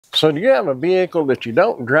So do you have a vehicle that you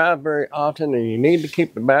don't drive very often and you need to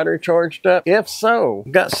keep the battery charged up? If so,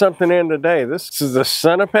 got something in today. This is the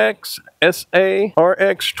SUNAPEX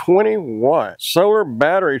SARX 20 watt solar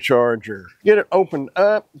battery charger. Get it opened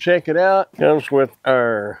up, check it out. Comes with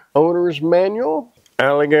our owner's manual.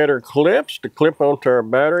 Alligator clips to clip onto our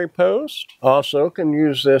battery post. Also can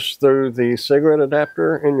use this through the cigarette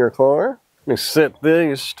adapter in your car. Let me set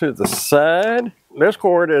these to the side. This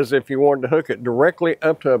cord is if you wanted to hook it directly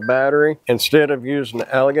up to a battery instead of using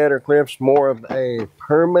the alligator clips, more of a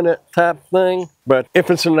permanent type thing. But if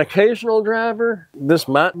it's an occasional driver, this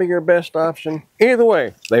might be your best option. Either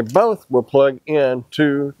way, they both will plug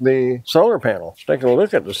into the solar panel. Let's take a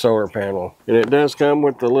look at the solar panel. And it does come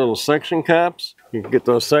with the little suction cups. You can get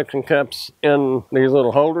those suction cups in these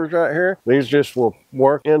little holders right here. These just will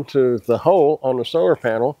work into the hole on the solar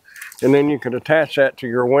panel. And then you could attach that to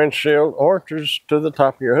your windshield or just to the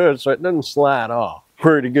top of your hood so it doesn't slide off.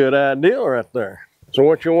 Pretty good idea right there. So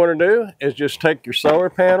what you want to do is just take your solar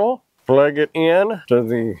panel, plug it in to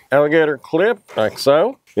the alligator clip like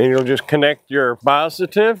so. And you'll just connect your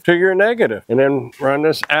positive to your negative and then run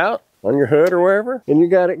this out on your hood or wherever, and you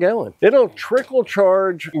got it going. It'll trickle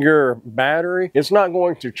charge your battery. It's not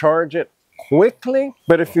going to charge it quickly,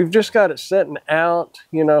 but if you've just got it sitting out,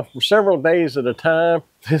 you know, for several days at a time,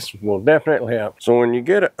 this will definitely help. So when you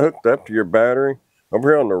get it hooked up to your battery, over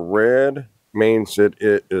here on the red means that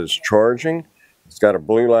it is charging. It's got a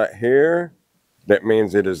blue light here. That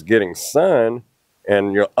means it is getting sun.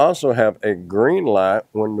 And you'll also have a green light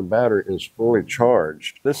when the battery is fully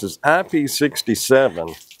charged. This is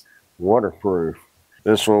IP67 waterproof.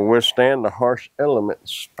 This will withstand the harsh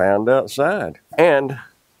elements found outside. And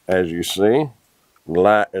as you see, the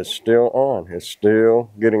light is still on. It's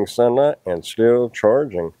still getting sunlight and still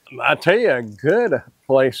charging. I tell you, a good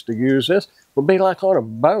place to use this would be like on a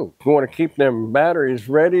boat. If you want to keep them batteries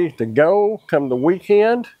ready to go come the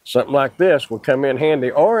weekend, something like this will come in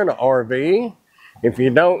handy, or in an RV. If you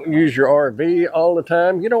don't use your RV all the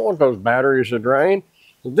time, you don't want those batteries to drain.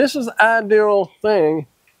 This is the ideal thing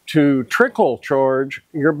to trickle charge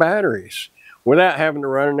your batteries without having to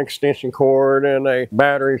run an extension cord and a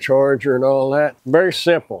battery charger and all that. Very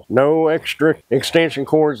simple. No extra extension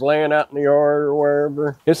cords laying out in the yard or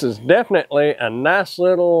wherever. This is definitely a nice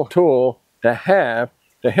little tool to have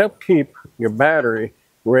to help keep your battery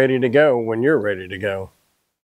ready to go when you're ready to go.